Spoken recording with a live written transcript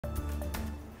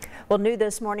Well, new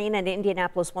this morning, an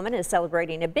Indianapolis woman is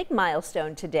celebrating a big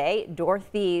milestone today.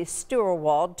 Dorothy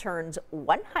Steuerwald turns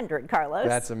 100, Carlos.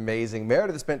 That's amazing.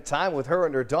 Meredith spent time with her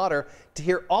and her daughter to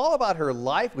hear all about her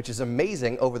life, which is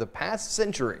amazing, over the past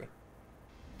century.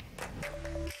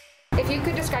 If you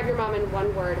could describe your mom in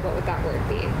one word, what would that word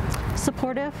be?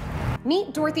 Supportive.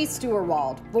 Meet Dorothy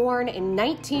Steuerwald, born in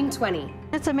 1920.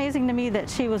 It's amazing to me that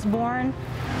she was born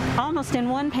almost in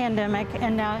one pandemic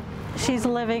and now she's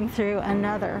living through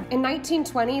another. In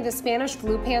 1920, the Spanish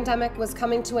flu pandemic was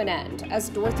coming to an end as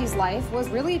Dorothy's life was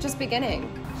really just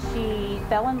beginning. She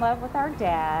fell in love with our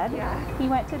dad. Yeah. He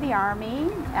went to the Army.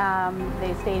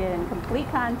 They stayed in complete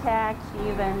contact. She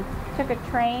even took a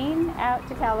train out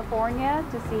to California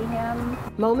to see him.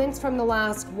 Moments from the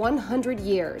last 100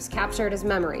 years captured as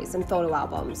memories in photo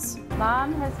albums.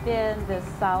 Mom has been this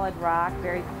solid rock,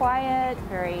 very quiet,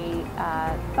 very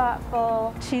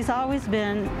thoughtful. She's always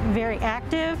been very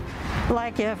active.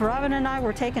 Like if Robin and I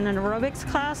were taking an aerobics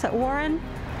class at Warren,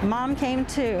 Mom came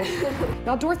too.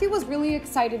 Now, Dorothy was really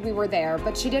excited we were there,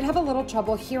 but she did have a little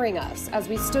trouble hearing us as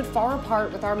we stood far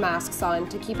apart with our masks on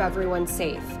to keep everyone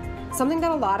safe. Something that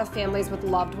a lot of families with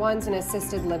loved ones in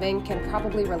assisted living can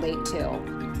probably relate to.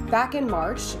 Back in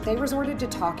March, they resorted to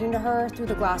talking to her through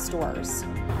the glass doors.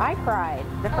 I cried.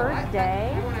 The first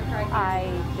day, I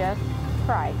just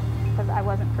cried because I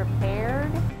wasn't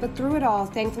prepared. But through it all,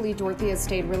 thankfully, Dorothy has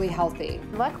stayed really healthy.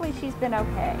 Luckily, she's been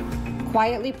okay.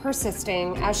 Quietly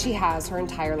persisting as she has her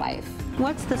entire life.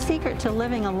 What's the secret to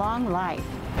living a long life?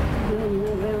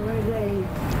 Live every day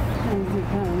as it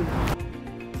comes.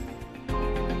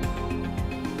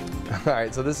 All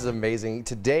right, so this is amazing.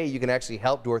 Today, you can actually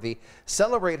help Dorothy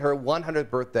celebrate her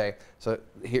 100th birthday. So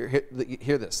hear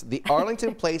this. The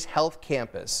Arlington Place Health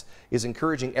Campus is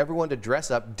encouraging everyone to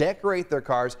dress up, decorate their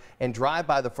cars, and drive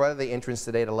by the front of the entrance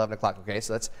today at 11 o'clock. Okay,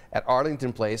 so that's at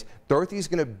Arlington Place. Dorothy's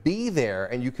going to be there,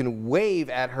 and you can wave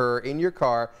at her in your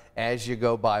car as you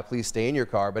go by. Please stay in your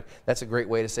car, but that's a great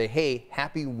way to say, hey,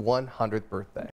 happy 100th birthday.